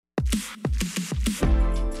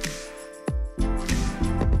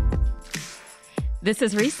This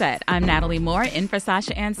is Reset. I'm Natalie Moore, in for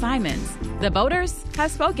Sasha Ann Simons. The voters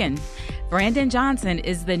have spoken. Brandon Johnson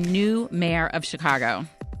is the new mayor of Chicago.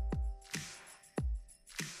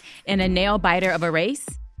 In a nail-biter of a race,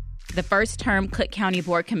 the first-term Cook County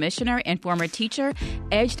Board Commissioner and former teacher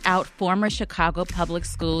edged out former Chicago Public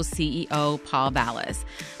Schools CEO Paul Vallas.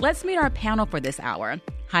 Let's meet our panel for this hour.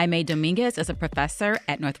 Jaime Dominguez is a professor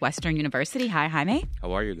at Northwestern University. Hi, Jaime.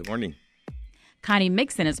 How are you? Good morning. Connie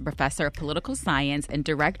Mixon is a professor of political science and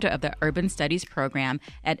director of the Urban Studies program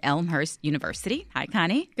at Elmhurst University. Hi,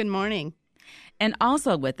 Connie. Good morning. And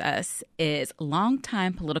also with us is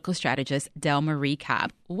longtime political strategist Del Marie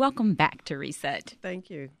Cobb. Welcome back to Reset. Thank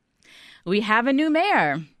you. We have a new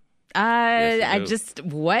mayor. Yes,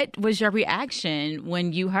 what was your reaction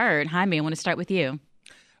when you heard? Jaime, I want to start with you.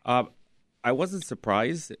 I wasn't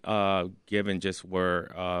surprised, given just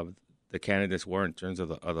where the candidates were in terms of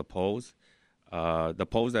the polls. The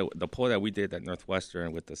poll that we did at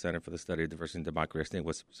Northwestern with the Center for the Study of Diversity and Democracy, I think,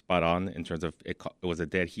 was spot on in terms of it was a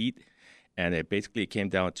dead heat, and it basically came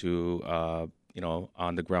down to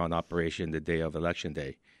on the ground operation the day of Election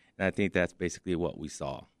Day, and I think that's basically what we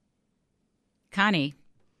saw. Connie.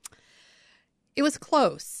 It was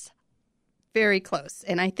close, very close.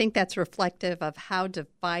 And I think that's reflective of how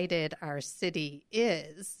divided our city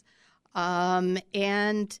is.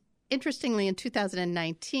 And interestingly, in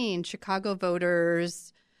 2019, Chicago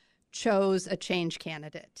voters chose a change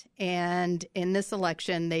candidate. And in this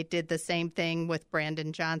election, they did the same thing with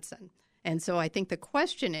Brandon Johnson. And so I think the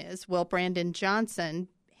question is, will Brandon Johnson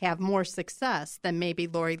have more success than maybe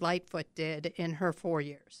Lori Lightfoot did in her 4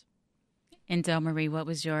 years? And Del Marie, what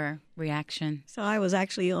was your reaction? So I was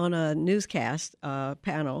actually on a newscast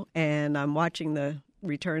panel, and I'm watching the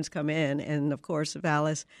returns come in. And, of course,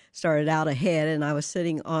 Vallas started out ahead, and I was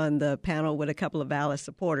sitting on the panel with a couple of Vallas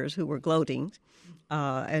supporters who were gloating.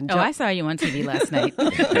 I saw you on TV last night.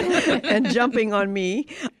 And jumping on me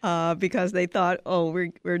because they thought,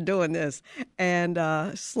 we're doing this. And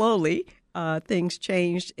slowly things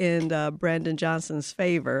changed in Brandon Johnson's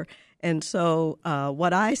favor. And so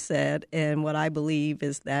what I said and what I believe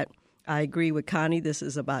is that I agree with Connie. This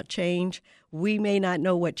is about change. We may not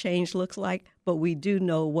know what change looks like, but we do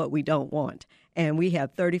know what we don't want. And we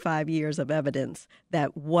have 35 years of evidence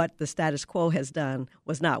that what the status quo has done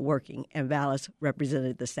was not working, and Vallas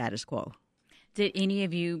represented the status quo. Did any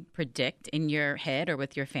of you predict in your head or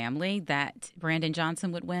with your family that Brandon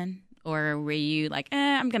Johnson would win? Or were you like,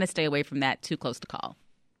 I'm going to stay away from that, too close to call?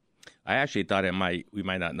 I actually thought we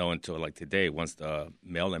might not know until like today once the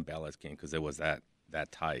mail-in ballots came because it was that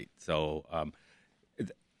tight. So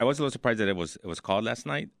I was a little surprised that it was called last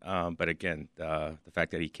night. But again, the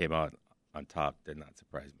fact that he came out on top did not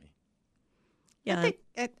surprise me. Yeah,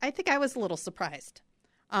 I think I was a little surprised.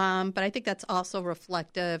 But I think that's also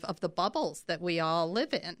reflective of the bubbles that we all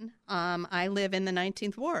live in. I live in the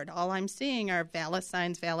 19th Ward. All I'm seeing are Vallas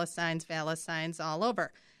signs, Vallas signs, Vallas signs all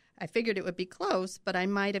over. I figured it would be close, but I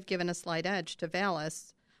might have given a slight edge to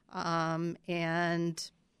Vallas.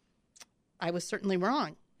 And I was certainly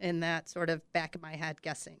wrong in that sort of back of my head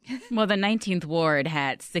guessing. Well, the 19th Ward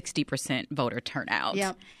had 60% voter turnout.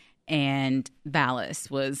 Yep. And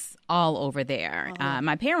Vallas was all over there.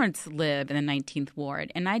 My parents live in the 19th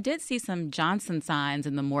Ward, and I did see some Johnson signs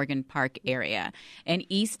in the Morgan Park area. And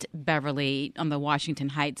East Beverly on the Washington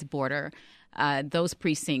Heights border, those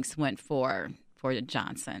precincts went for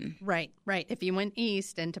Johnson. Right. If you went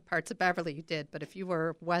east into parts of Beverly, you did. But if you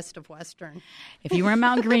were west of Western. If you were in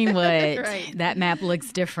Mount Greenwood, right. That map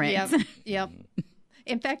looks different. Yep.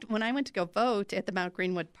 In fact, when I went to go vote at the Mount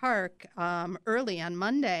Greenwood Park early on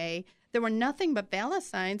Monday, there were nothing but Vallas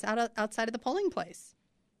signs outside of the polling place.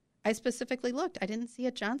 I specifically looked. I didn't see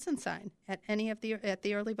a Johnson sign at any of at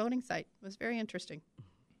the early voting site. It was very interesting.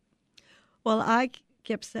 Well, I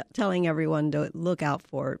kept telling everyone to look out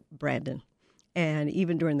for Brandon. And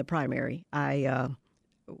even during the primary, I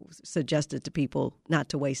suggested to people not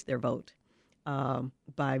to waste their vote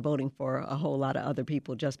by voting for a whole lot of other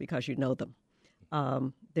people just because you know them.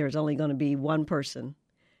 There's only going to be one person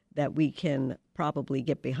that we can probably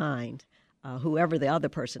get behind, whoever the other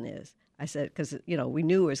person is. I said, because, we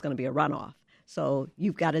knew it was going to be a runoff. So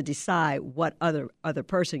you've got to decide what other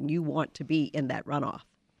person you want to be in that runoff.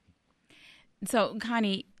 So,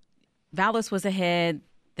 Connie, Vallas was ahead.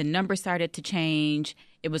 The numbers started to change.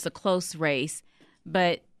 It was a close race.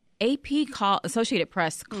 But Associated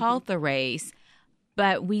Press called the race.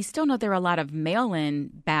 But we still know there are a lot of mail-in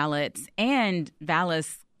ballots, and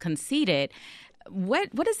Vallas conceded.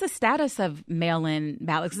 What is the status of mail-in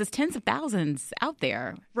ballots? There's tens of thousands out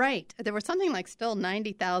there. Right. There were something like still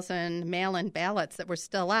 90,000 mail-in ballots that were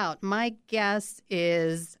still out. My guess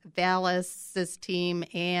is Vallis's team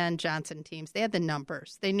and Johnson teams, they had the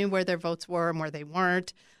numbers. They knew where their votes were and where they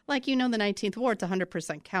weren't. Like, the 19th ward's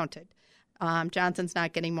 100% counted. Johnson's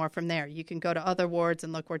not getting more from there. You can go to other wards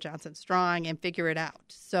and look where Johnson's strong and figure it out.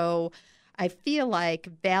 So I feel like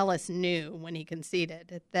Vallis knew when he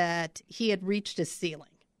conceded that he had reached his ceiling,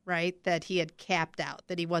 right? That he had capped out,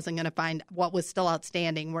 that he wasn't going to find what was still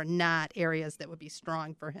outstanding were not areas that would be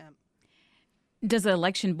strong for him. Does the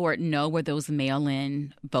election board know where those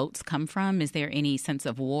mail-in votes come from? Is there any sense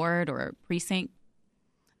of ward or precinct?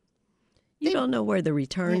 You don't know where the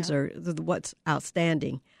returns are, what's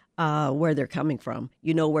outstanding, where they're coming from.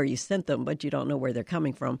 You know where you sent them, but you don't know where they're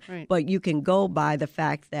coming from. Right. But you can go by the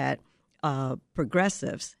fact that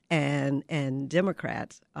progressives and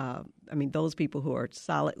Democrats, those people who are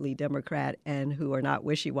solidly Democrat and who are not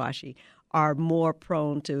wishy-washy, are more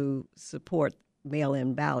prone to support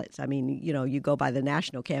mail-in ballots. You go by the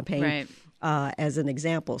national campaign as an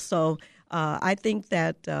example. So I think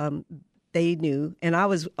that they knew, and I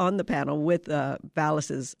was on the panel with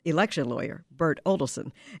Vallis's election lawyer, Bert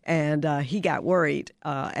Oldelson, and he got worried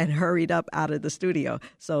and hurried up out of the studio.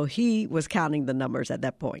 So he was counting the numbers at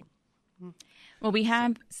that point. Well, we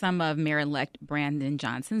have some of Mayor-elect Brandon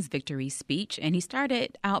Johnson's victory speech, and he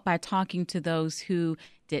started out by talking to those who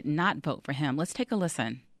did not vote for him. Let's take a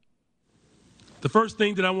listen. The first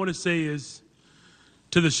thing that I want to say is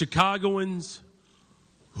to the Chicagoans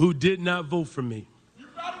who did not vote for me.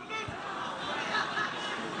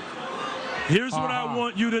 Here's what I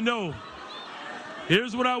want you to know.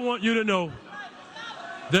 Here's what I want you to know.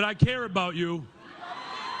 That I care about you.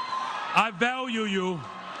 I value you.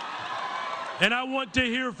 And I want to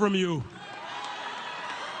hear from you.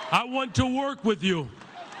 I want to work with you.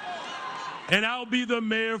 And I'll be the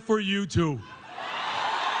mayor for you too.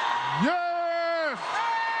 Yes!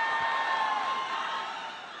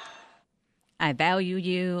 I value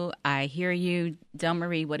you. I hear you. Del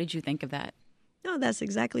Marie, what did you think of that? No, that's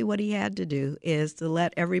exactly what he had to do, is to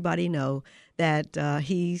let everybody know that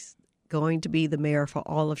he's going to be the mayor for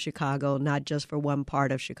all of Chicago, not just for one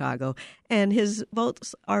part of Chicago. And his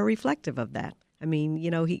votes are reflective of that. When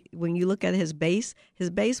you look at his base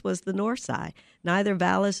was the north side. Neither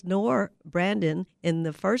Vallis nor Brandon in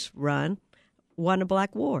the first run won a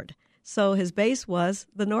black ward. So his base was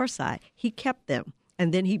the north side. He kept them,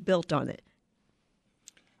 and then he built on it.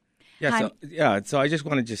 So I just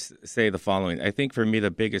want to say the following. I think for me,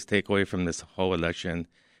 the biggest takeaway from this whole election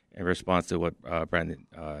in response to what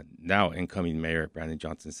now incoming mayor Brandon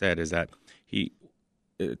Johnson said is that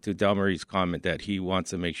to Del Marie's comment that he wants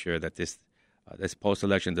to make sure that this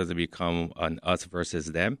post-election doesn't become an us versus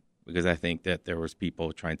them, because I think that there was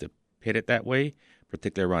people trying to pit it that way,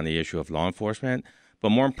 particularly around the issue of law enforcement. But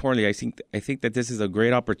more importantly, I think that this is a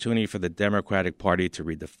great opportunity for the Democratic Party to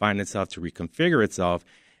redefine itself, to reconfigure itself.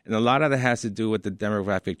 And a lot of that has to do with the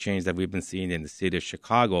demographic change that we've been seeing in the city of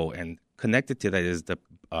Chicago. And connected to that is the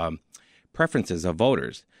preferences of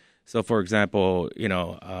voters. So, for example,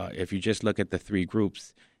 if you just look at the three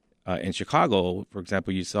groups in Chicago, for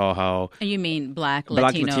example, you saw how... You mean black,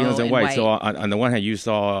 Latinos, and white. So on the one hand, you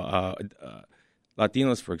saw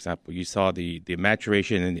Latinos, for example. You saw the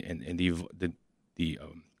maturation and the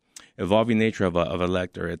evolving nature of an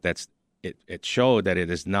electorate. It showed that it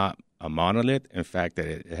is not a monolith. In fact, that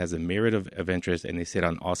it has a myriad of interests, and they sit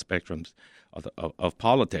on all spectrums of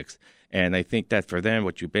politics. And I think that for them,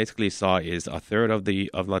 what you basically saw is a third of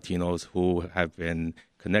Latinos who have been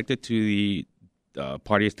connected to the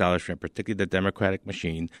party establishment, particularly the Democratic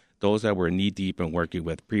machine, those that were knee-deep in working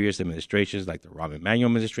with previous administrations like the Rahm Emanuel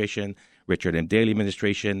administration, Richard M. Daley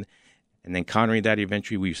administration. And then countering that,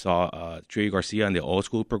 eventually we saw Chuy Garcia and the old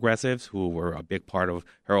school progressives, who were a big part of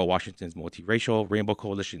Harold Washington's multiracial Rainbow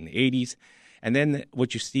Coalition in the 80s. And then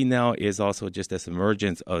what you see now is also just this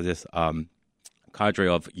emergence of this cadre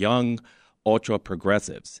of young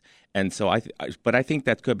ultra-progressives. And so I think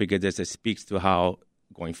that could be good. This speaks to how,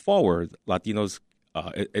 going forward, Latinos,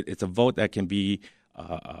 it's a vote that can be,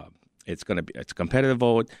 it's a competitive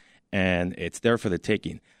vote, and it's there for the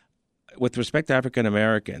taking. With respect to African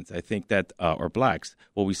Americans, I think that, or blacks,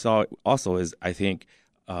 what we saw also is, I think,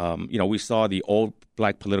 we saw the old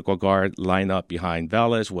black political guard line up behind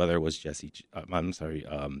Vallis, whether it was Jesse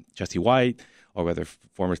White, or whether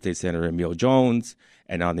former State Senator Emil Jones.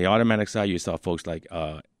 And on the automatic side, you saw folks like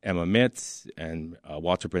Emma Mitz and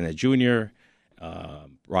Walter Burnett Jr.,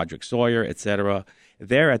 Roderick Sawyer, et cetera.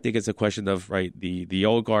 There, I think it's a question of, the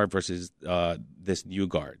old guard versus this new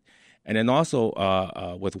guard. And then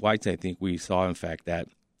also with whites, I think we saw, in fact, that,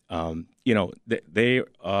 they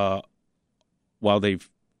while they've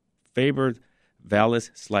favored Vallas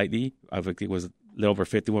slightly, I think it was a little over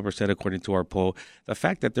 51% according to our poll, the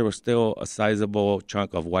fact that there was still a sizable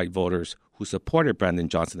chunk of white voters who supported Brandon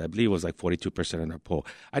Johnson, I believe it was like 42% in our poll.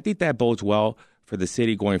 I think that bodes well for the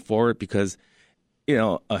city going forward because,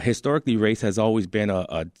 historically race has always been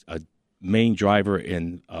a main driver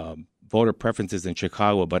in voter preferences in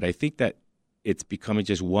Chicago, but I think that it's becoming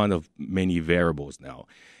just one of many variables now.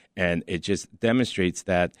 And it just demonstrates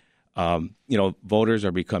that, voters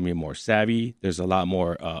are becoming more savvy. There's a lot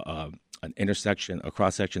more an intersection, a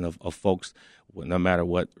cross-section of folks, no matter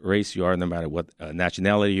what race you are, no matter what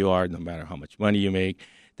nationality you are, no matter how much money you make,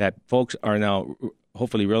 that folks are now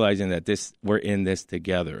hopefully realizing that we're in this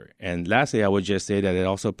together. And lastly, I would just say that it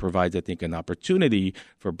also provides, I think, an opportunity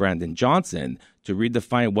for Brandon Johnson to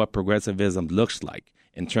redefine what progressivism looks like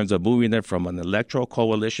in terms of moving it from an electoral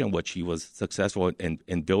coalition, which he was successful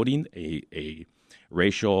in building, a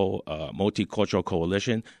racial, multicultural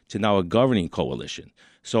coalition, to now a governing coalition.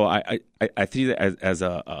 So I see that as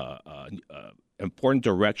a important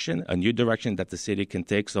direction, a new direction that the city can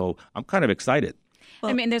take. So I'm kind of excited.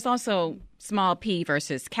 Well, there's also small p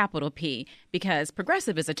versus capital P, because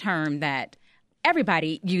progressive is a term that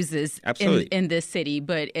everybody uses in this city,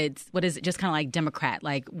 but it's, just kind of like Democrat.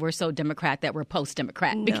 Like, we're so Democrat that we're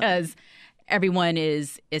post-Democrat because everyone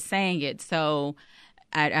is saying it. So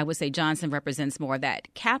I would say Johnson represents more of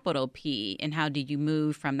that capital P. And how do you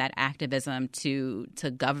move from that activism to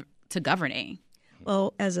governing?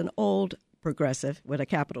 Well, as an old progressive with a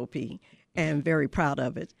capital P, and very proud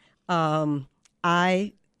of it,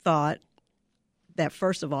 I thought that,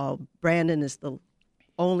 first of all, Brandon is the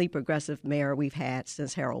only progressive mayor we've had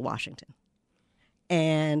since Harold Washington.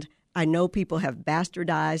 And I know people have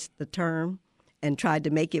bastardized the term and tried to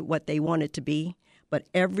make it what they want it to be, but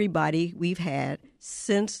everybody we've had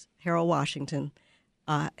since Harold Washington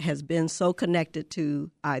has been so connected to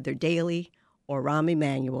either Daley or Rahm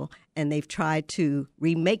Emanuel, and they've tried to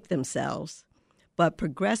remake themselves. But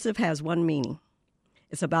progressive has one meaning.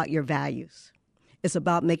 It's about your values. It's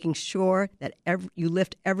about making sure that you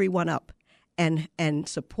lift everyone up and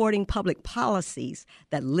supporting public policies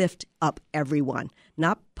that lift up everyone.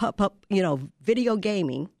 Not video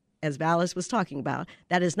gaming, as Vallas was talking about,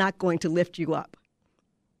 that is not going to lift you up.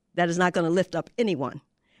 That is not going to lift up anyone.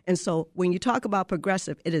 And so when you talk about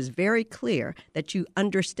progressive, it is very clear that you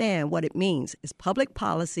understand what it means. It's public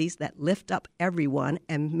policies that lift up everyone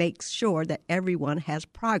and make sure that everyone has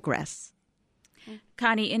progress.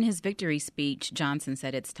 Connie, in his victory speech, Johnson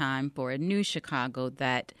said it's time for a new Chicago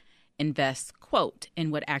that invests, quote, in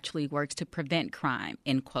what actually works to prevent crime,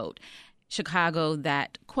 end quote. Chicago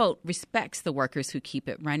that, quote, respects the workers who keep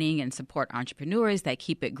it running and support entrepreneurs that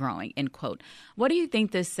keep it growing, end quote. What do you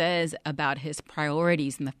think this says about his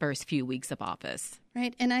priorities in the first few weeks of office?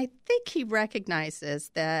 Right. And I think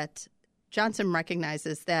Johnson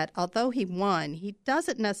recognizes that although he won, he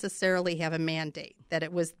doesn't necessarily have a mandate, that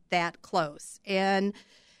it was that close. And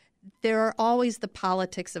there are always the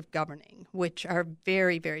politics of governing, which are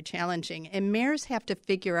very, very challenging. And mayors have to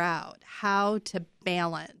figure out how to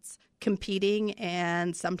balance competing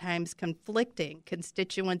and sometimes conflicting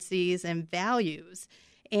constituencies and values.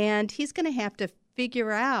 And he's going to have to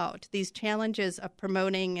figure out these challenges of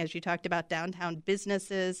promoting, as you talked about, downtown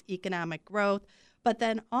businesses, economic growth, but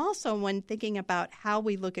then also when thinking about how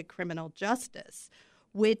we look at criminal justice,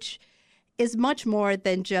 which is much more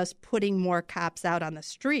than just putting more cops out on the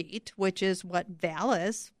street, which is what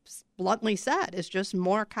Vallas bluntly said, is just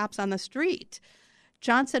more cops on the street.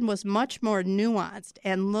 Johnson was much more nuanced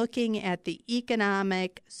and looking at the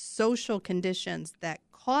economic, social conditions that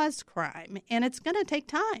cause crime, and it's going to take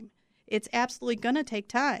time. It's absolutely going to take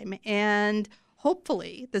time, and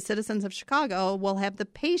hopefully the citizens of Chicago will have the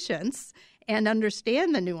patience and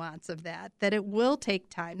understand the nuance of that it will take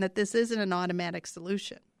time, that this isn't an automatic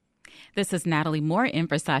solution. This is Natalie Moore in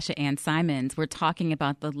for Sasha Ann Simons. We're talking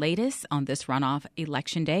about the latest on this runoff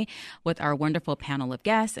election day with our wonderful panel of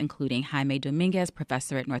guests, including Jaime Dominguez,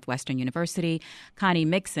 professor at Northwestern University, Connie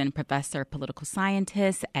Mixon, professor, political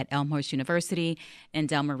scientist at Elmhurst University, and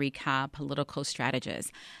Delmarie Cobb, political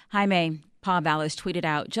strategist. Jaime, Paul Vallas tweeted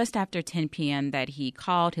out just after 10 p.m. that he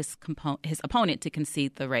called his opponent to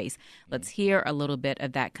concede the race. Let's hear a little bit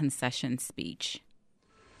of that concession speech.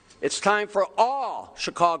 It's time for all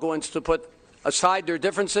Chicagoans to put aside their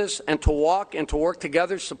differences and to walk and to work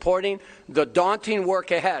together, supporting the daunting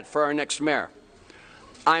work ahead for our next mayor.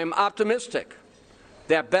 I am optimistic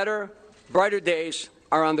that better, brighter days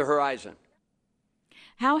are on the horizon.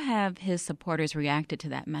 How have his supporters reacted to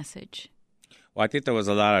that message? Well, I think there was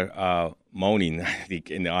a lot of moaning, I think,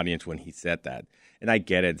 in the audience when he said that, and I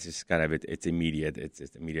get it. It's just kind of it's immediate. It's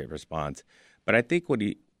immediate response. But I think what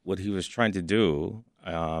he was trying to do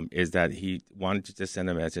is that he wanted to just send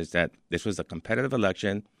a message that this was a competitive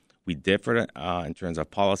election. We differ in terms of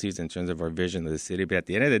policies, in terms of our vision of the city. But at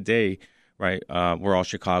the end of the day, right, we're all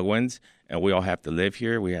Chicagoans, and we all have to live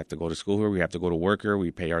here. We have to go to school here. We have to go to work here.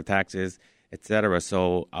 We pay our taxes, et cetera.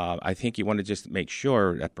 So I think he wanted to just make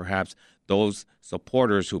sure that perhaps those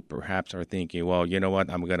supporters who perhaps are thinking, well, you know what,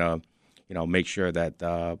 I'm going to, make sure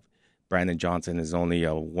that Brandon Johnson is only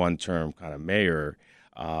a one-term kind of mayor,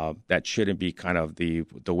 that shouldn't be kind of the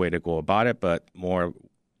way to go about it, but more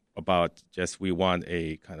about just we want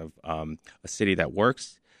a kind of a city that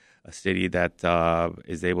works, a city that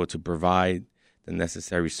is able to provide the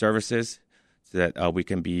necessary services so that we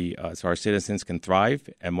can be, so our citizens can thrive,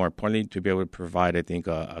 and more importantly, to be able to provide, I think,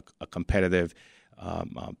 a competitive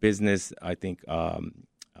business, I think,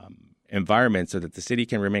 environment so that the city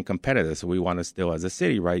can remain competitive. So we want to still, as a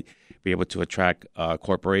city, right, be able to attract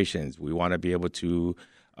corporations. We want to be able to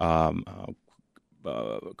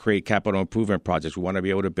create capital improvement projects. We want to be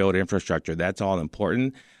able to build infrastructure. That's all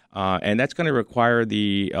important. And that's going to require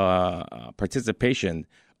the participation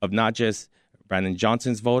of not just Brandon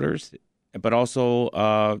Johnson's voters, but also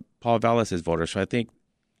Paul Vallas's voters. So I think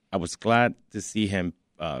I was glad to see him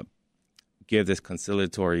give this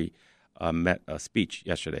conciliatory speech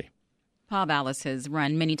yesterday. Paul Vallas has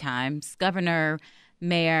run many times. Governor,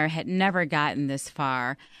 mayor, had never gotten this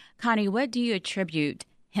far. Connie, what do you attribute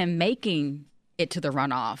him making it to the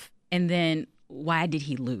runoff? And then why did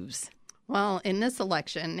he lose? Well, in this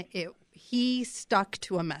election, he stuck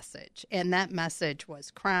to a message, and that message was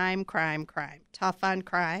crime, crime, crime, tough on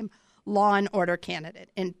crime, law and order candidate.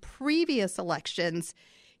 In previous elections,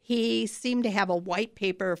 he seemed to have a white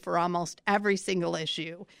paper for almost every single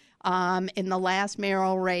issue. In the last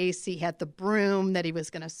mayoral race, he had the broom that he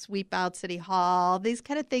was going to sweep out City Hall. These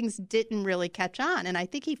kind of things didn't really catch on. And I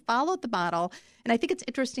think he followed the model. And I think it's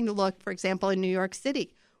interesting to look, for example, in New York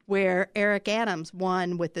City, where Eric Adams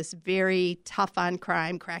won with this very tough on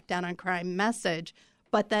crime, crackdown on crime message.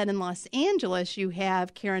 But then in Los Angeles, you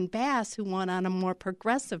have Karen Bass, who won on a more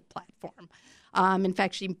progressive platform. In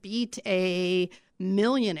fact, she beat a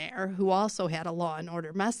millionaire who also had a law and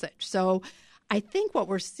order message. So I think what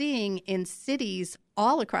we're seeing in cities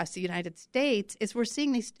all across the United States is we're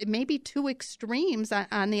seeing these maybe two extremes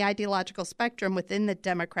on the ideological spectrum within the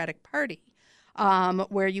Democratic Party,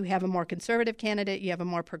 where you have a more conservative candidate, you have a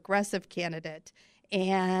more progressive candidate,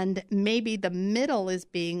 and maybe the middle is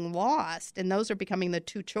being lost, and those are becoming the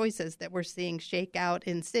two choices that we're seeing shake out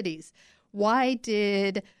in cities. Why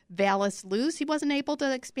did Vallas lose? He wasn't able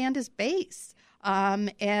to expand his base.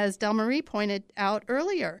 As Del Marie pointed out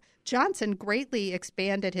earlier, Johnson greatly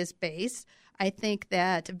expanded his base. I think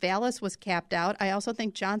that Vallas was capped out. I also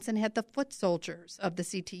think Johnson had the foot soldiers of the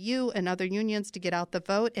CTU and other unions to get out the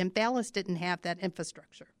vote, and Vallas didn't have that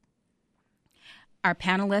infrastructure. Our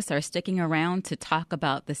panelists are sticking around to talk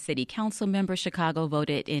about the city council member Chicago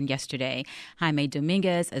voted in yesterday. Jaime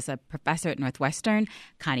Dominguez is a professor at Northwestern.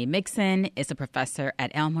 Connie Mixon is a professor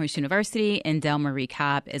at Elmhurst University. And Del Marie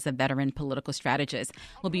Cobb is a veteran political strategist.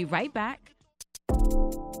 We'll be right back.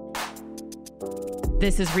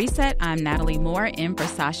 This is Reset. I'm Natalie Moore in for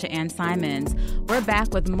Sasha Ann Simons. We're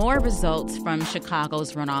back with more results from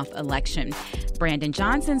Chicago's runoff election. Brandon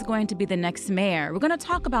Johnson's going to be the next mayor. We're going to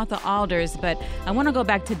talk about the alders, but I want to go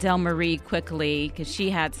back to Del Marie quickly because she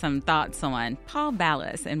had some thoughts on Paul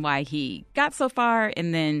Vallas and why he got so far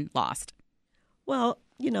and then lost. Well,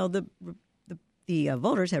 the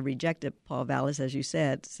voters have rejected Paul Vallas, as you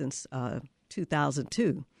said, since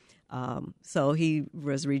 2002. So he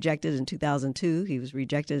was rejected in 2002. He was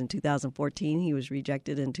rejected in 2014. He was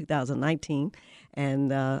rejected in 2019.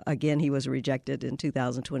 And again, he was rejected in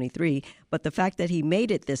 2023. But the fact that he made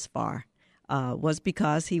it this far was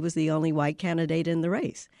because he was the only white candidate in the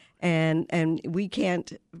race. And we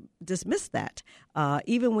can't dismiss that.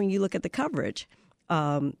 Even when you look at the coverage,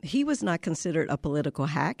 he was not considered a political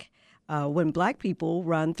hack. When black people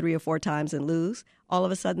run 3 or 4 times and lose, all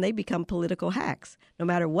of a sudden they become political hacks, no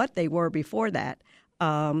matter what they were before that.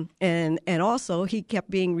 And also he kept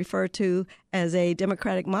being referred to as a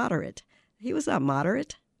Democratic moderate. He was not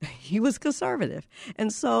moderate. He was conservative.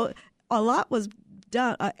 And so a lot was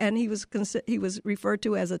done, and he was referred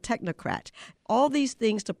to as a technocrat. All these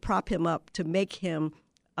things to prop him up, to make him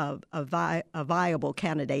a viable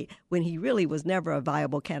candidate, when he really was never a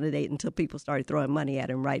viable candidate until people started throwing money at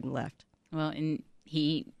him right and left. Well, and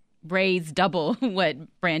he raised double what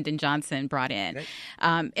Brandon Johnson brought in. Okay.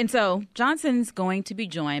 And so Johnson's going to be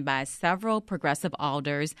joined by several progressive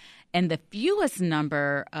alders and the fewest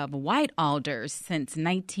number of white alders since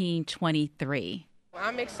 1923.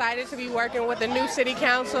 I'm excited to be working with a new city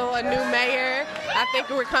council, a new mayor. I think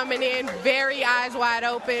we're coming in very eyes wide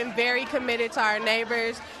open, very committed to our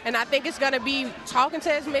neighbors. And I think it's going to be talking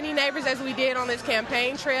to as many neighbors as we did on this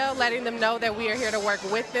campaign trail, letting them know that we are here to work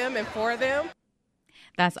with them and for them.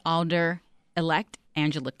 That's Alder-elect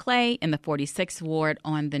Angela Clay in the 46th Ward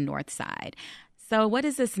on the north side. So what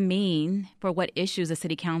does this mean for what issues the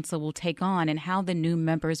city council will take on and how the new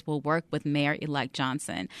members will work with Mayor-elect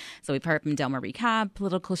Johnson? So we've heard from Delmarie Cobb,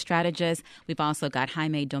 political strategist. We've also got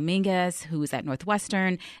Jaime Dominguez, who's at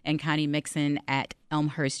Northwestern, and Connie Mixon at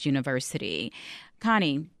Elmhurst University.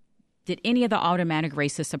 Connie, did any of the aldermanic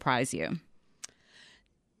races surprise you?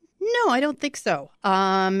 No, I don't think so.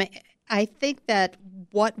 I think that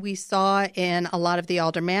what we saw in a lot of the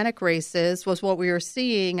aldermanic races was what we were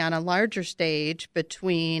seeing on a larger stage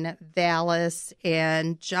between Vallas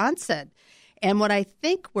and Johnson. And what I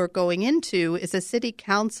think we're going into is a city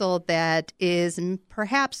council that is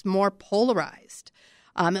perhaps more polarized.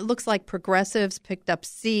 It looks like progressives picked up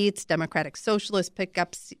seats, Democratic Socialists picked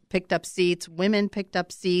up seats, women picked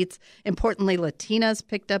up seats, importantly, Latinas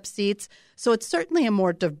picked up seats. So it's certainly a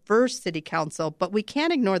more diverse city council, but we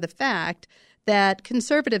can't ignore the fact that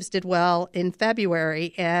conservatives did well in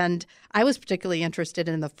February, and I was particularly interested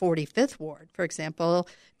in the 45th Ward, for example,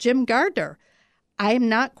 Jim Gardner. I am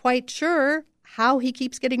not quite sure how he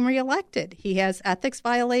keeps getting reelected. He has ethics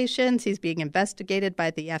violations. He's being investigated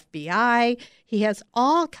by the FBI. He has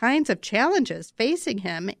all kinds of challenges facing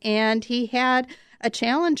him. And he had a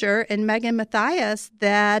challenger in Megan Mathias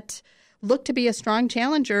that looked to be a strong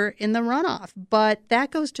challenger in the runoff. But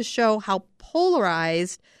that goes to show how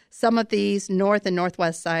polarized some of these north and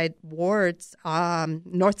northwest side wards,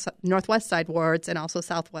 northwest side wards and also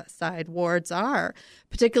southwest side wards are,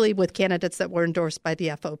 particularly with candidates that were endorsed by the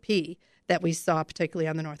FOP that we saw particularly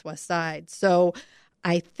on the northwest side. So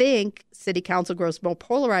I think city council grows more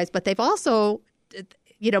polarized, but they've also,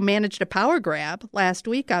 managed a power grab last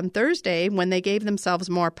week on Thursday when they gave themselves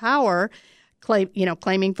more power,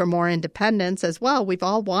 claiming for more independence as well. We've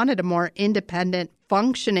all wanted a more independent,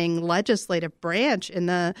 functioning legislative branch in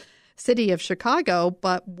the city of Chicago,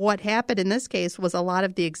 but what happened in this case was a lot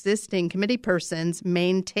of the existing committee persons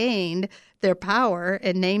maintained their power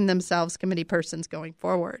and named themselves committee persons going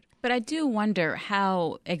forward. But I do wonder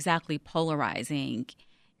how exactly polarizing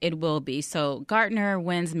it will be. So Gardner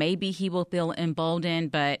wins. Maybe he will feel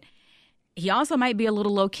emboldened, but he also might be a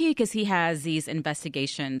little low-key because he has these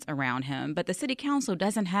investigations around him. But the city council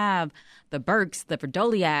doesn't have the Burks, the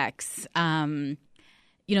Verdoliaks,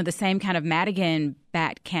 the same kind of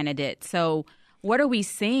Madigan-backed candidate. So what are we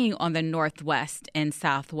seeing on the northwest and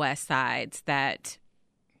southwest sides that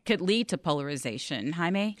could lead to polarization?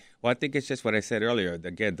 Jaime? Well, I think it's just what I said earlier.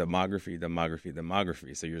 Again,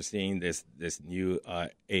 demography. So you're seeing this new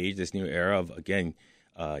age, this new era of, again,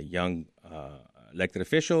 young elected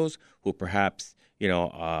officials who perhaps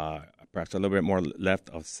a little bit more left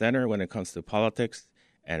of center when it comes to politics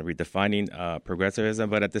and redefining progressivism.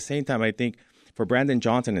 But at the same time, I think for Brandon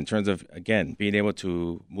Johnson, in terms of, again, being able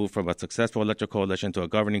to move from a successful electoral coalition to a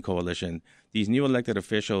governing coalition, these new elected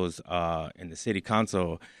officials in the city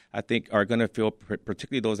council, I think, are going to feel,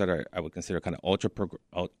 particularly those that are, I would consider, kind of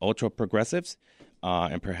ultra progressives,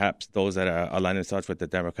 and perhaps those that are aligned themselves with the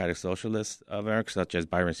Democratic Socialists of America, such as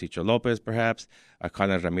Byron Cicho Lopez, perhaps,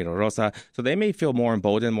 Carlos Ramiro Rosa. So they may feel more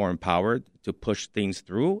emboldened, more empowered to push things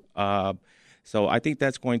through. So I think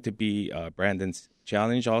that's going to be Brandon's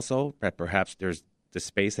challenge also, that perhaps the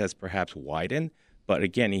space has perhaps widened. But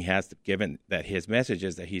again, he has given that his message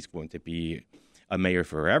is that he's going to be a mayor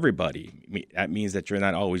for everybody. That means that you're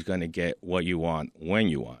not always going to get what you want when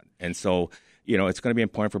you want. And so, it's going to be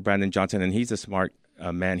important for Brandon Johnson, and he's a smart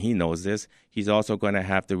man. He knows this. He's also going to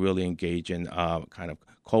have to really engage in kind of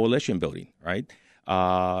coalition building, right?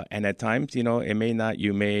 And at times,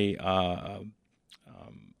 you may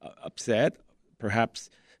upset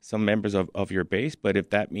perhaps some members of your base, but if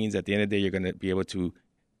that means at the end of the day you're going to be able to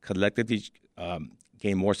collectively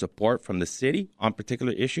gain more support from the city on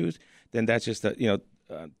particular issues, then that's just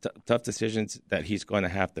tough decisions that he's going to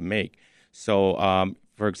have to make. So,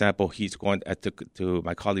 for example, he's going to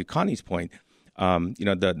my colleague Connie's point.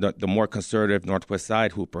 The more conservative Northwest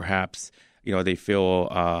side, who perhaps they feel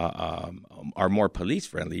are more police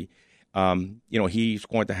friendly. He's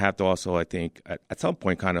going to have to also, I think, at some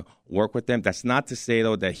point, kind of work with them. That's not to say,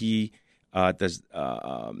 though, that he doesn't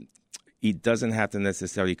have to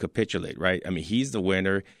necessarily capitulate, right? I mean, he's the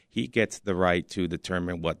winner. He gets the right to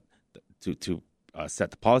determine what to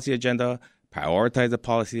set the policy agenda, prioritize the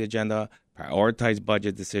policy agenda, prioritize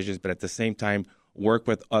budget decisions, but at the same time work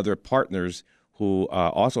with other partners who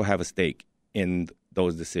also have a stake in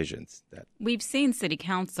those decisions. We've seen City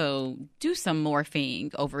Council do some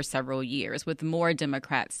morphing over several years with more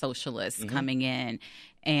Democrat socialists coming in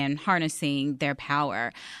and harnessing their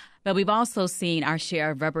power. But we've also seen our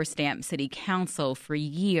share of rubber stamp City Council for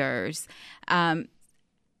years.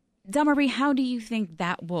 Delmarie, how do you think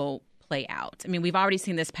that will play out? I mean, we've already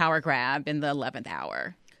seen this power grab in the 11th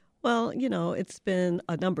hour. Well, it's been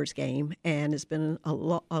a numbers game, and it's been a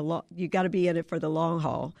lot. You got to be in it for the long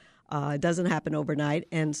haul. It doesn't happen overnight,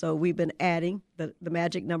 and so we've been adding. The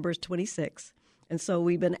magic number is 26, and so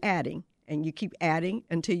we've been adding, and you keep adding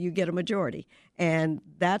until you get a majority. And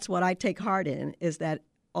that's what I take heart in, is that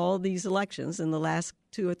all these elections, in the last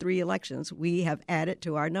 2 or 3 elections, we have added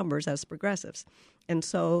to our numbers as progressives. And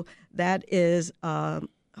so that is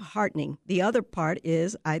heartening. The other part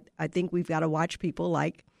is I think we've got to watch people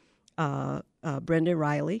like Brendan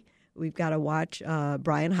Riley. We've got to watch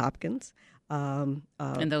Brian Hopkins. And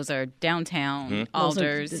those are downtown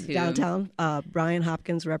alders. Downtown. Brian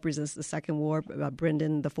Hopkins represents the 2nd Ward,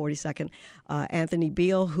 Brendan the 42nd. Anthony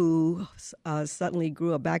Beale, who suddenly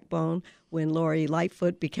grew a backbone when Lori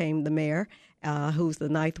Lightfoot became the mayor, who's the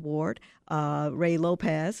 9th Ward. Ray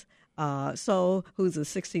Lopez, who's the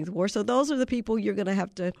 16th Ward. So those are the people you're going to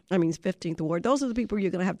have to, 15th Ward. Those are the people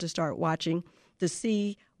you're going to have to start watching to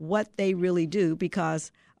see what they really do,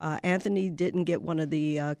 because Anthony didn't get one of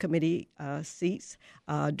the committee seats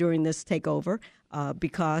during this takeover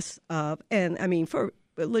for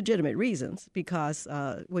legitimate reasons, because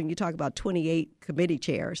when you talk about 28 committee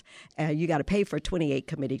chairs, you got to pay for 28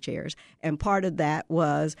 committee chairs. And part of that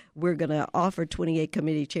was, we're going to offer 28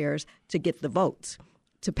 committee chairs to get the votes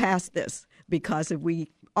to pass this, because if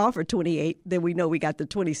we offer 28, then we know we got the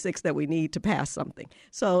 26 that we need to pass something.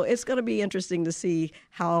 So it's going to be interesting to see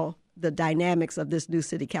how the dynamics of this new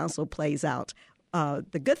city council plays out.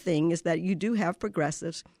 The good thing is that you do have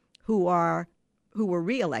progressives who were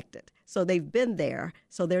reelected. So they've been there.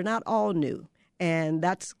 So they're not all new. And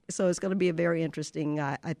so it's going to be a very interesting,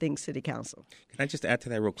 I think, city council. Can I just add to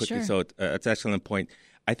that real quickly? Sure. So it's an excellent point.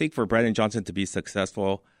 I think for Brandon Johnson to be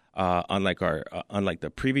successful, unlike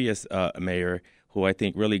the previous mayor, who I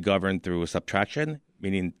think really governed through subtraction,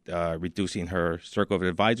 meaning reducing her circle of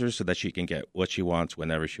advisors so that she can get what she wants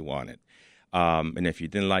whenever she wanted. And if you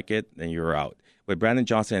didn't like it, then you're out. With Brandon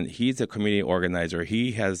Johnson, he's a community organizer.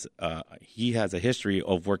 He has a history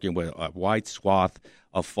of working with a wide swath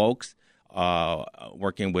of folks,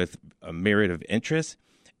 working with a myriad of interests.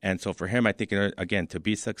 And so for him, I think, again, to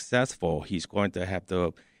be successful, he's going to have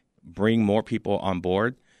to bring more people on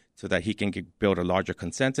board so that he can build a larger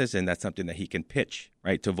consensus, and that's something that he can pitch,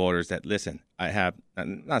 right, to voters that, listen, I have not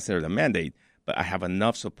necessarily a mandate, but I have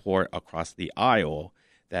enough support across the aisle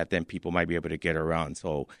that then people might be able to get around.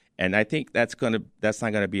 So, and I think that's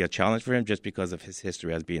not going to be a challenge for him just because of his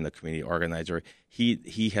history as being a community organizer.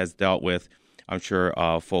 He has dealt with, I'm sure,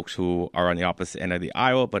 folks who are on the opposite end of the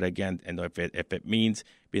aisle, but again, and if it means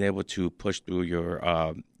being able to push through your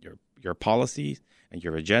policies and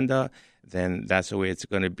your agenda, then that's the way it's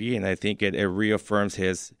going to be. And I think it reaffirms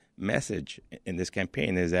his message in this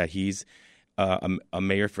campaign, is that he's a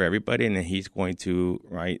mayor for everybody, and he's going to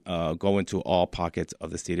go into all pockets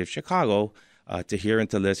of the state of Chicago to hear and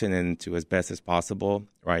to listen, and to, as best as possible,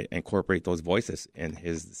 incorporate those voices in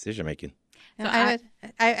his decision making. So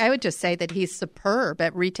I would just say that he's superb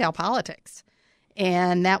at retail politics.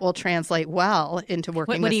 And that will translate well into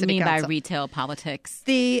working with city council. What do you mean by retail politics?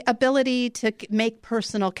 The ability to make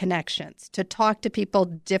personal connections, to talk to people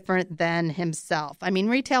different than himself. I mean,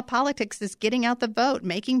 retail politics is getting out the vote,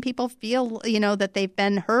 making people feel, that they've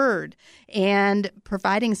been heard, and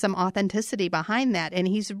providing some authenticity behind that. And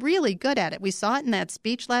he's really good at it. We saw it in that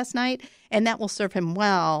speech last night, and that will serve him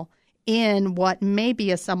well in what may be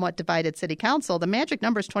a somewhat divided city council. The magic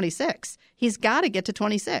number is 26. He's got to get to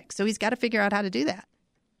 26, so he's got to figure out how to do that.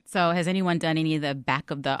 So has anyone done any of the back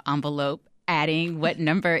of the envelope adding? What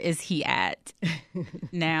number is he at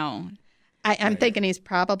now? I'm thinking he's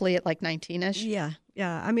probably at like 19-ish. Yeah.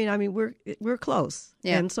 I mean, we're close.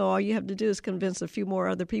 Yeah. And so all you have to do is convince a few more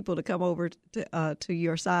other people to come over to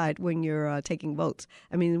your side when you're taking votes.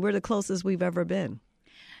 I mean, we're the closest we've ever been.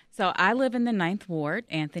 So I live in the 9th Ward,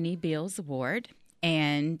 Anthony Beale's ward,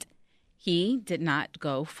 and he did not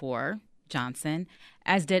go for Johnson,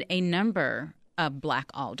 as did a number of black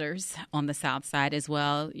alders on the South Side as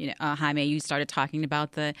well. Jaime, you started talking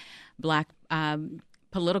about the black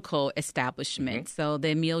political establishment. Mm-hmm. So the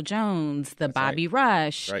Emil Jones, the Bobby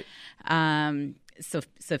Rush,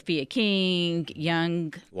 Sophia King,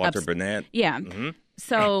 Young. Walter Burnett. Yeah.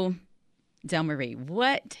 So, Del Marie,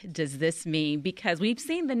 what does this mean? Because we've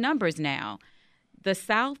seen the numbers now. The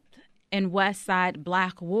South and West Side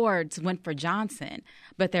Black wards went for Johnson,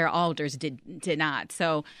 but their alders did not.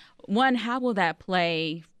 So, one, how will that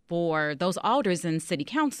play for those alders in city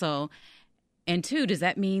council? And two, does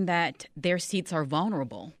that mean that their seats are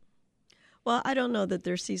vulnerable? Well, I don't know that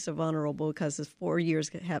their seats are vulnerable because it's 4 years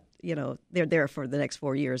have, they're there for the next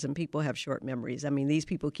 4 years and people have short memories. I mean, these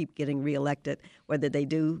people keep getting reelected whether they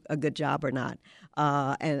do a good job or not.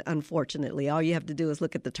 And unfortunately, all you have to do is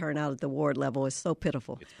look at the turnout at the ward level. It's so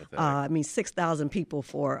pitiful. It's 6,000 people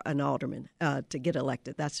for an alderman to get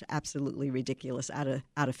elected. That's absolutely ridiculous out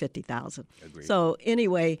of 50,000. So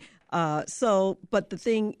anyway, but the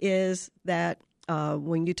thing is that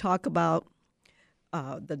when you talk about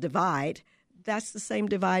the divide, that's the same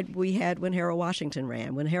divide we had when Harold Washington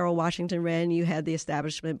ran. When Harold Washington ran, you had the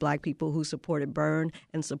establishment black people who supported Byrne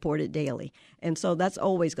and supported Daley. And so that's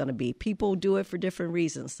always going to be. People do it for different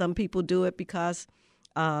reasons. Some people do it because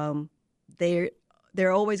they're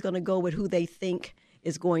always going to go with who they think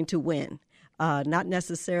is going to win. Not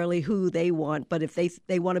necessarily who they want, but if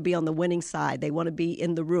they want to be on the winning side, they want to be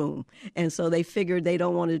in the room. And so they figure they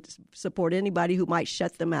don't want to support anybody who might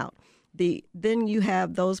shut them out. Then you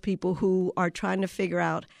have those people who are trying to figure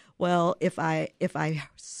out, well, if I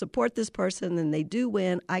support this person and they do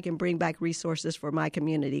win, I can bring back resources for my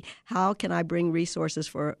community. How can I bring resources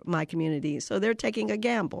for my community? So they're taking a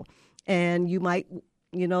gamble, and you might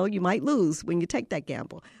lose when you take that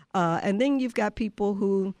gamble. And then you've got people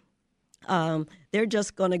who they're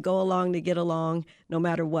just going to go along to get along no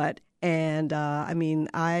matter what. And,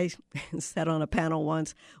 I sat on a panel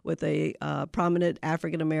once with a prominent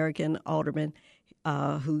African-American alderman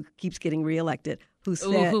who keeps getting reelected.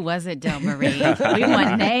 Who was it, Del Marie? We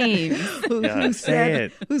want names.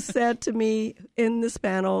 Who said to me in this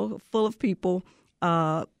panel full of people,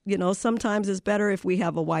 sometimes it's better if we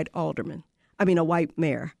have a white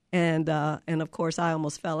mayor. And of course, I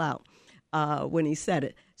almost fell out when he said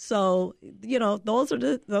it. So,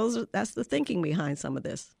 that's the thinking behind some of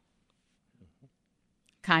this.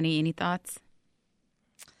 Connie, any thoughts?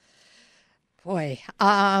 Boy,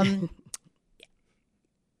 I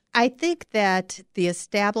think that the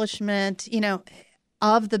establishment,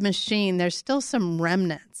 of the machine, there's still some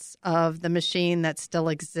remnants of the machine that still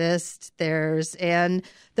exists. And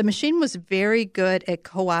the machine was very good at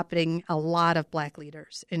co-opting a lot of black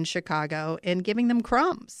leaders in Chicago and giving them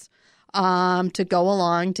crumbs to go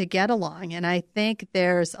along, to get along. And I think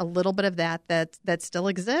there's a little bit of that still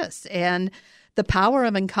exists. And the power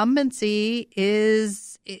of incumbency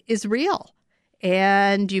is real.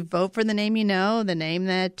 And you vote for the name the name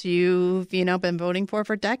that you've, been voting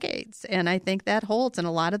for decades. And I think that holds in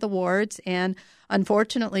a lot of the wards. And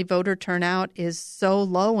unfortunately, voter turnout is so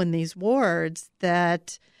low in these wards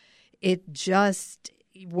that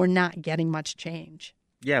we're not getting much change.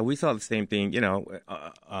 Yeah, we saw the same thing, with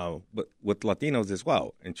Latinos as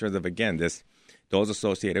well, in terms of, again, those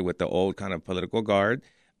associated with the old kind of political guard.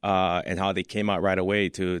 And how they came out right away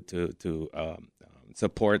to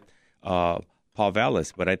support Paul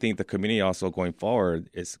Vallis. But I think the community also going forward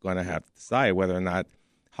is going to have to decide whether or not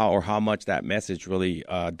how much that message really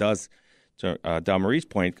does, to Del Marie's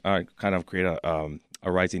point, kind of create a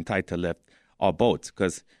rising tide to lift all boats.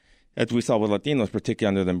 Because as we saw with Latinos,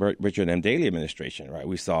 particularly under the Richard M. Daley administration, right,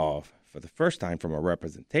 we saw for the first time from a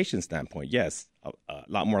representation standpoint, yes, a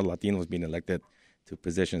lot more Latinos being elected to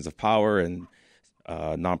positions of power and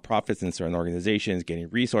nonprofits and certain organizations getting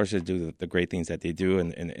resources to do the great things that they do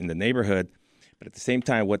in the neighborhood. But at the same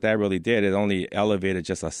time, what that really did, it only elevated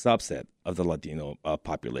just a subset of the Latino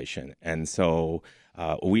population. And so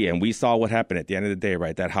we saw what happened at the end of the day,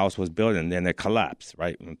 right? That house was built and then it collapsed,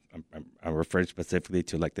 right? I'm referring specifically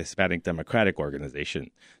to like the Hispanic Democratic Organization.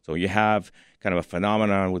 So you have kind of a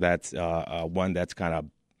phenomenon that's one that's kind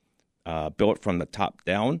of built from the top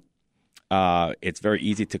down. It's very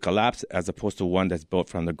easy to collapse as opposed to one that's built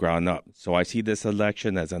from the ground up. So I see this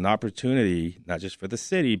election as an opportunity, not just for the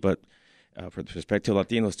city, but with respect to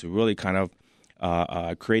Latinos, to really kind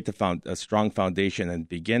of create a strong foundation and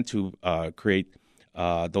begin to create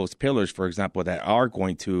those pillars, for example, that are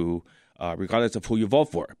going to, regardless of who you vote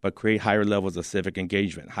for, but create higher levels of civic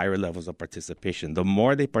engagement, higher levels of participation. The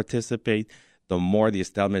more they participate, the more the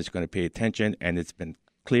establishment is going to pay attention. And it's been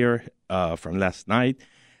clear from last night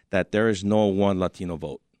that there is no one Latino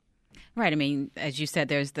vote. Right. I mean, as you said,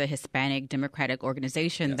 there's the Hispanic Democratic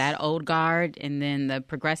Organization, that old guard, and then the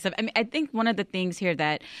progressive. I mean, I think one of the things here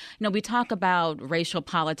that, we talk about racial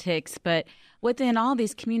politics, but within all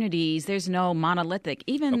these communities, there's no monolithic,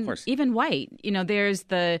 even white. There's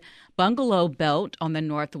the bungalow belt on the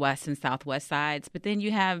northwest and southwest sides, but then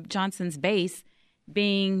you have Johnson's base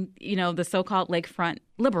being, the so-called lakefront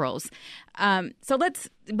liberals.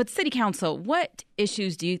 But City Council, what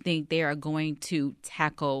issues do you think they are going to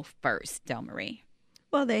tackle first, Del Marie?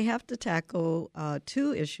 Well, they have to tackle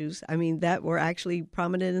two issues, that were actually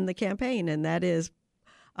prominent in the campaign, and that is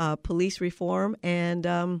police reform and,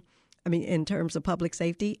 in terms of public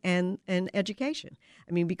safety and education.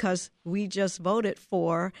 Because we just voted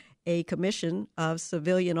for a commission of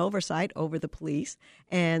civilian oversight over the police,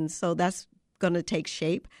 and so that's going to take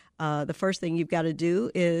shape. The first thing you've got to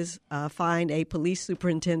do is find a police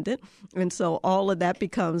superintendent, and so all of that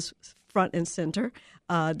becomes front and center.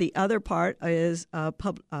 The other part is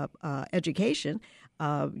education.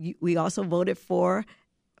 We also voted for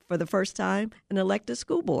the first time, an elected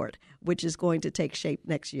school board, which is going to take shape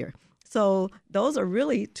next year. So those are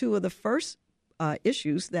really two of the first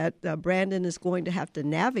issues that Brandon is going to have to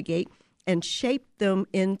navigate and shape them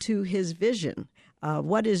into his vision.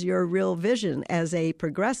 What is your real vision as a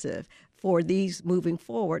progressive for these moving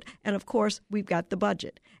forward? And of course, we've got the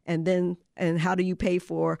budget. And how do you pay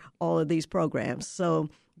for all of these programs? So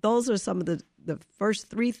those are some of the first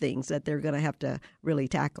three things that they're going to have to really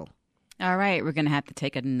tackle. All right, we're going to have to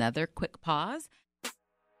take another quick pause.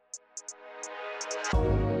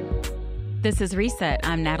 This is Reset.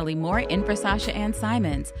 I'm Natalie Moore, in for Sasha Ann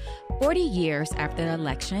Simons. 40 years after the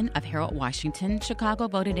election of Harold Washington, Chicago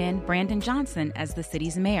voted in Brandon Johnson as the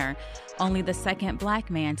city's mayor, only the second Black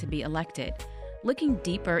man to be elected. Looking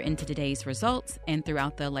deeper into today's results and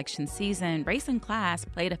throughout the election season, race and class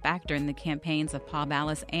played a factor in the campaigns of Paul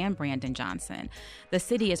Vallas and Brandon Johnson. The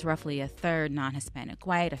city is roughly a third non-Hispanic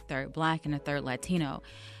white, a third Black, and a third Latino.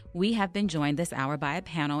 We have been joined this hour by a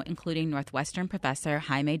panel including Northwestern professor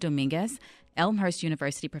Jaime Dominguez, Elmhurst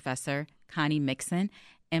University professor Connie Mixon,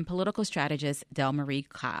 and political strategist Del Marie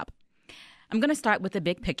Cobb. I'm going to start with the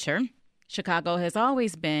big picture. Chicago has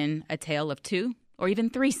always been a tale of two or even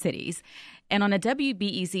three cities. And on a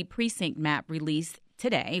WBEZ precinct map released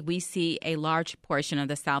today, we see a large portion of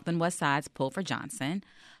the south and west sides pull for Johnson.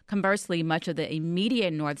 Conversely, much of the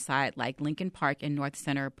immediate north side, like Lincoln Park and North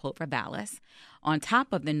Center, pulled for Vallas, on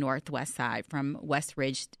top of the northwest side from West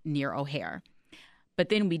Ridge near O'Hare. But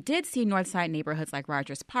then we did see north side neighborhoods like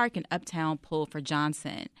Rogers Park and Uptown pull for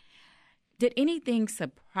Johnson. Did anything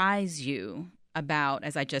surprise you about,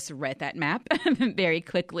 as I just read that map very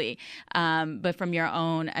quickly, but from your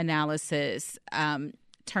own analysis,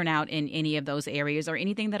 turnout in any of those areas or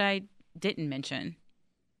anything that I didn't mention?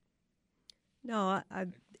 No,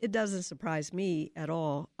 it doesn't surprise me at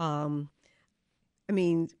all.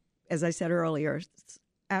 As I said earlier,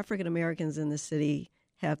 African Americans in the city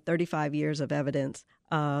have 35 years of evidence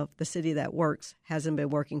of the city that works hasn't been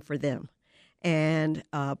working for them. And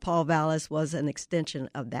Paul Vallas was an extension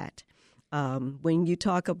of that. When you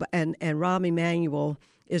talk about, and Rahm Emanuel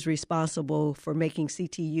is responsible for making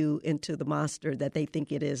CTU into the monster that they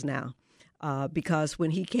think it is now. Because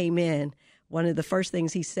when he came in, one of the first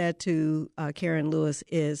things he said to Karen Lewis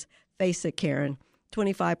is, face it, Karen,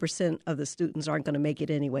 25% of the students aren't going to make it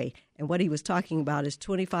anyway. And what he was talking about is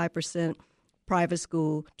 25% private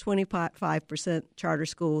school, 25% charter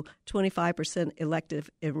school, 25% elective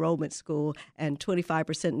enrollment school, and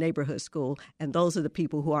 25% neighborhood school. And those are the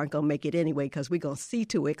people who aren't going to make it anyway because we're going to see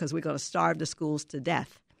to it because we're going to starve the schools to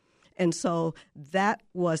death. And so that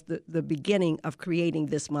was the beginning of creating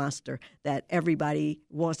this monster that everybody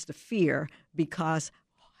wants to fear because,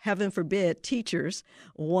 heaven forbid, teachers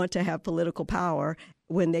want to have political power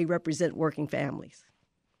when they represent working families.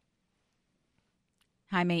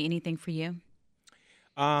 Jaime, anything for you?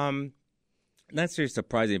 Not necessarily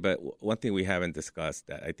surprising, but one thing we haven't discussed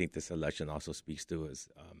that I think this election also speaks to is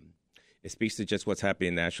it speaks to just what's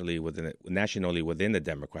happening nationally within the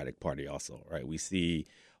Democratic Party also, right? We see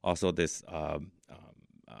also this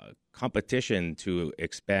competition to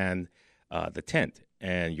expand the tent,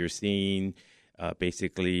 and you're seeing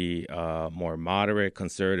basically more moderate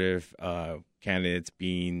conservative candidates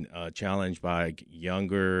being challenged by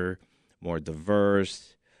younger, more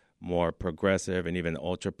diverse, more progressive, and even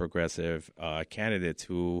ultra-progressive candidates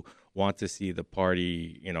who want to see the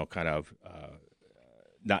party, kind of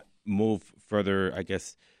not move further, I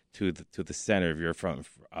guess, to the center if you're from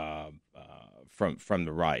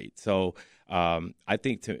the right. So I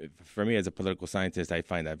think for me as a political scientist, I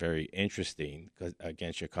find that very interesting because,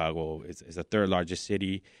 again, Chicago is the third largest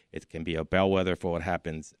city. It can be a bellwether for what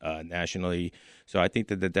happens nationally. So I think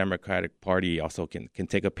that the Democratic Party also can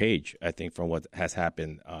take a page, I think, from what has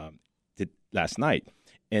happened last night,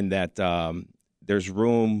 in that there's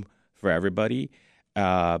room for everybody.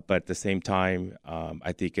 But at the same time,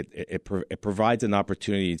 I think it provides an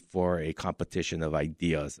opportunity for a competition of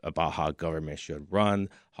ideas about how government should run,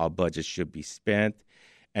 how budgets should be spent,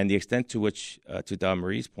 and the extent to which, to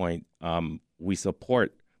Delmarie's point, we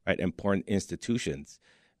support important institutions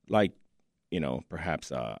like,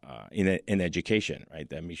 perhaps in education, right?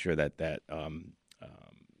 That make sure that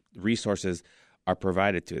resources are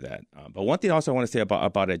provided to that. But one thing also I want to say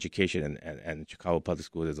about education and Chicago Public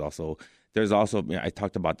Schools is also, there's also, I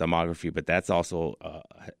talked about demography, but that's also,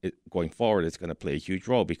 going forward, it's going to play a huge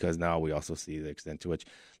role because now we also see the extent to which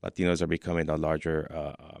Latinos are becoming a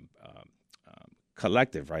larger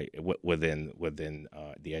collective, right, within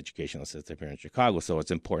the educational system here in Chicago. So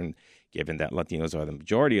it's important, given that Latinos are the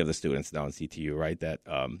majority of the students now in CTU, right, that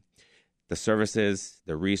the services,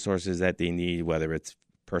 the resources that they need, whether it's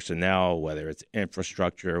personnel, whether it's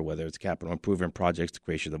infrastructure, whether it's capital improvement projects, the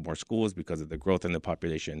creation of more schools because of the growth in the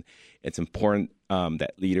population. It's important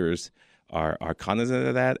that leaders are cognizant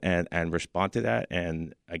of that and respond to that.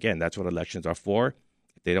 And again, that's what elections are for.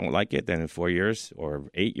 If they don't like it, then in 4 years or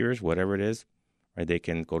 8 years, whatever it is, right, they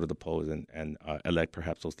can go to the polls and elect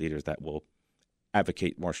perhaps those leaders that will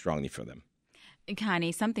advocate more strongly for them.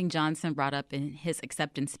 Connie, something Johnson brought up in his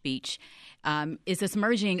acceptance speech is this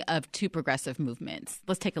merging of two progressive movements.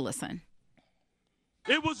 Let's take a listen.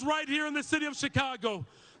 It was right here in the city of Chicago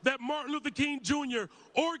that Martin Luther King Jr.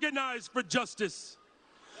 organized for justice,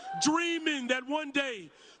 dreaming that one day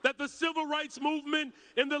that the civil rights movement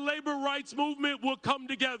and the labor rights movement will come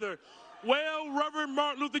together. Well, Reverend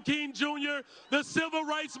Martin Luther King Jr., the civil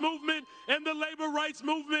rights movement and the labor rights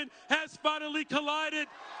movement has finally collided.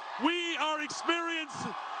 We are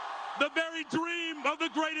experiencing the very dream of the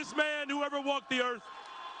greatest man who ever walked the earth.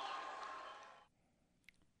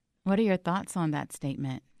 What are your thoughts on that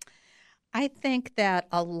statement? I think that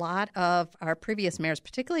a lot of our previous mayors,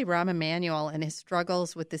 particularly Rahm Emanuel and his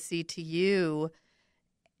struggles with the CTU,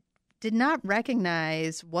 did not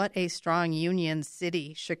recognize what a strong union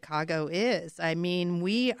city Chicago is. I mean,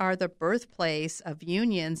 we are the birthplace of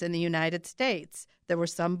unions in the United States. There were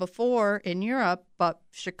some before in Europe, but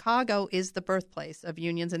Chicago is the birthplace of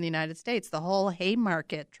unions in the United States. The whole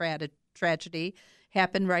Haymarket tragedy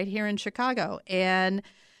happened right here in Chicago. And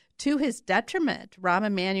to his detriment, Rahm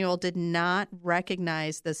Emanuel did not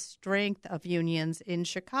recognize the strength of unions in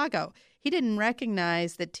Chicago. He didn't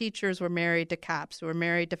recognize that teachers were married to cops, who were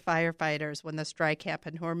married to firefighters when the strike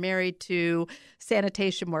happened, who were married to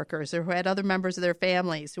sanitation workers, or who had other members of their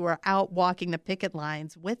families who were out walking the picket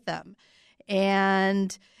lines with them.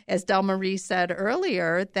 And as Delmarie said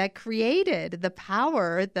earlier, that created the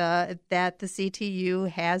power that the CTU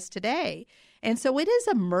has today. And so it is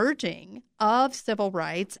a merging of civil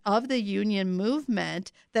rights, of the union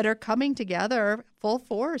movement that are coming together full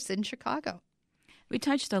force in Chicago. We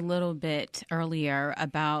touched a little bit earlier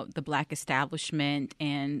about the Black establishment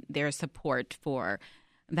and their support for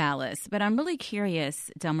Vallas, but I'm really curious,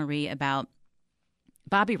 Delmarie, about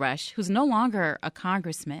Bobby Rush, who's no longer a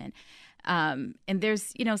congressman. And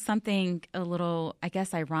there's, something a little, I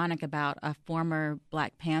guess, ironic about a former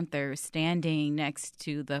Black Panther standing next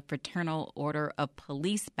to the Fraternal Order of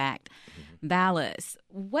Police-backed Vallas.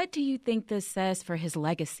 What do you think this says for his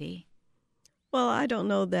legacy? Well, I don't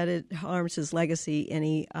know that it harms his legacy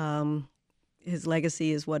any. His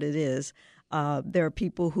legacy is what it is. There are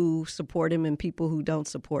people who support him and people who don't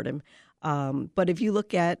support him. But if you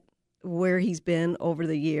look at where he's been over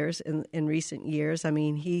the years, in recent years, I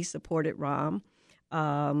mean, he supported Rahm.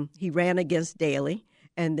 He ran against Daley.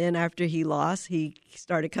 And then after he lost, he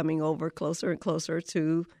started coming over closer and closer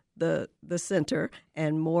to the center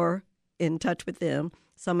and more in touch with them.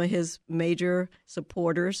 Some of his major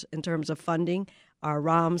supporters in terms of funding are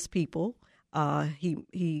Rahm's people.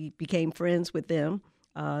 He became friends with them.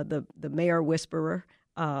 The mayor whisperer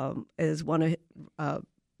is one of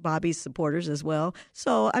Bobby's supporters as well.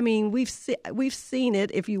 So, I mean, we've seen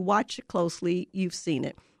it. If you watch it closely, you've seen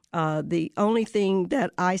it. The only thing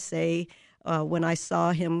that I say when I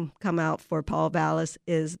saw him come out for Paul Vallas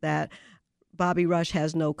is that Bobby Rush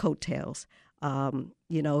has no coattails.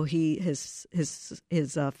 His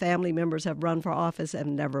family members have run for office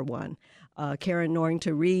and never won. Karen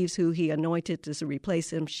Norrington Reeves, who he anointed to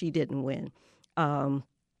replace him, she didn't win.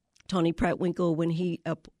 Tony Prettwinkle, when he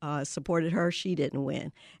supported her, she didn't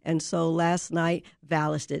win. And so last night,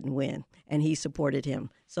 Vallas didn't win, and he supported him.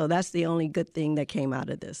 So that's the only good thing that came out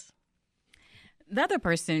of this. The other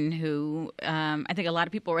person who I think a lot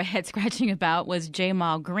of people were head-scratching about was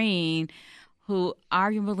Jamal Green, who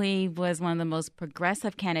arguably was one of the most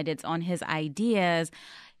progressive candidates on his ideas.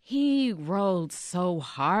 He rolled so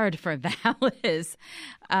hard for Vallas.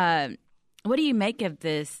 What do you make of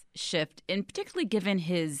this shift, and particularly given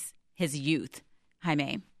his youth,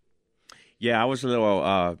 Jaime? Yeah, I was a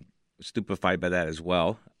little stupefied by that as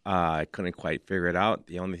well. I couldn't quite figure it out.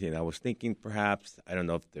 The only thing I was thinking, perhaps, I don't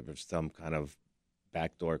know if there was some kind of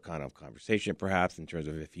backdoor kind of conversation, perhaps, in terms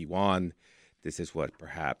of if he won, this is what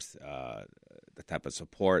perhaps the type of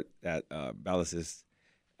support that Vallas's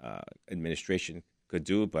administration could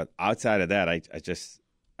do. But outside of that, I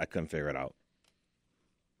couldn't figure it out.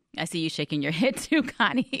 I see you shaking your head too,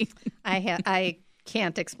 Connie. I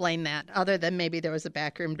can't explain that other than maybe there was a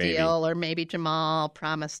backroom deal, or maybe Jamal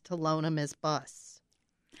promised to loan him his bus.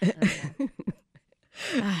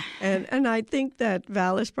 And I think that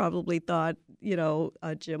Vallas probably thought,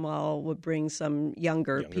 Jamal would bring some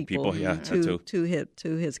younger people to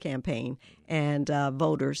his campaign and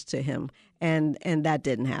voters to him, and that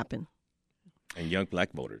didn't happen. And young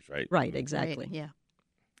black voters, right? Right, exactly. Right, yeah.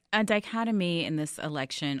 A dichotomy in this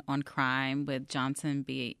election on crime, with Johnson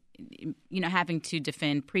having to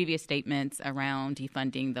defend previous statements around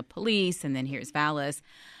defunding the police, and then here's Vallas,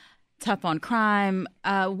 tough on crime.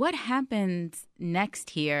 What happens next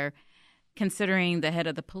here, considering the head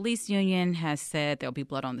of the police union has said there'll be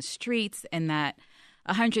blood on the streets, and that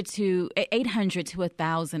 800 to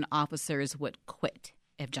 1,000 officers would quit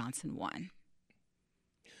if Johnson won?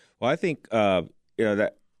 Well, I think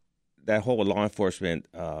that whole law enforcement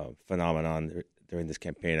phenomenon during this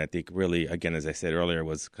campaign, I think really, again, as I said earlier,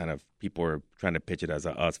 was kind of people were trying to pitch it as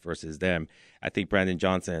a us versus them. I think Brandon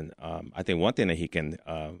Johnson, I think one thing that he can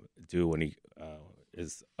do when he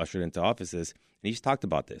is ushered into office is, and he's talked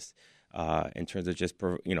about this in terms of just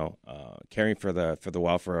caring for the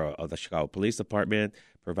welfare of the Chicago Police Department,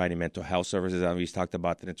 providing mental health services. I mean, he's talked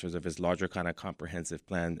about that in terms of his larger kind of comprehensive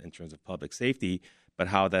plan in terms of public safety, but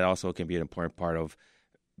how that also can be an important part of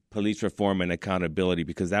police reform and accountability,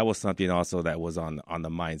 because that was something also that was on the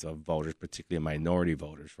minds of voters, particularly minority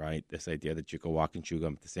voters, right? This idea that you could walk and chew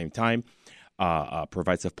gum at the same time,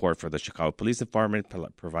 provide support for the Chicago Police Department,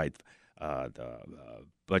 provide the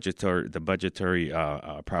budgetary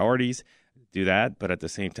priorities, do that, but at the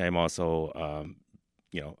same time also,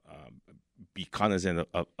 be cognizant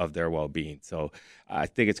of their well-being. So I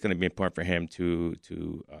think it's going to be important for him to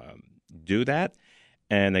do that.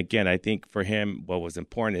 And again, I think for him, what was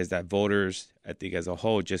important is that voters, I think as a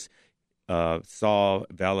whole, just saw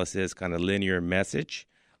Vallas's kind of linear message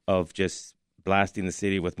of just blasting the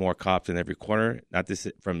city with more cops in every corner. Not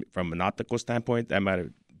this from an optical standpoint, that might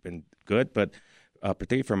have been good, but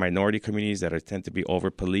particularly for minority communities that tend to be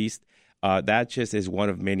over-policed, that just is one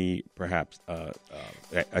of many, perhaps,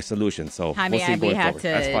 a solution. So Jaime, we'll see we have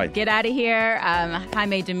forward. to get out of here.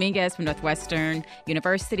 Jaime Dominguez from Northwestern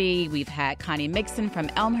University. We've had Connie Mixon from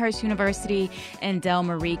Elmhurst University, and Del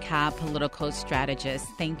Marie Cobb, political strategist.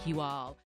 Thank you all.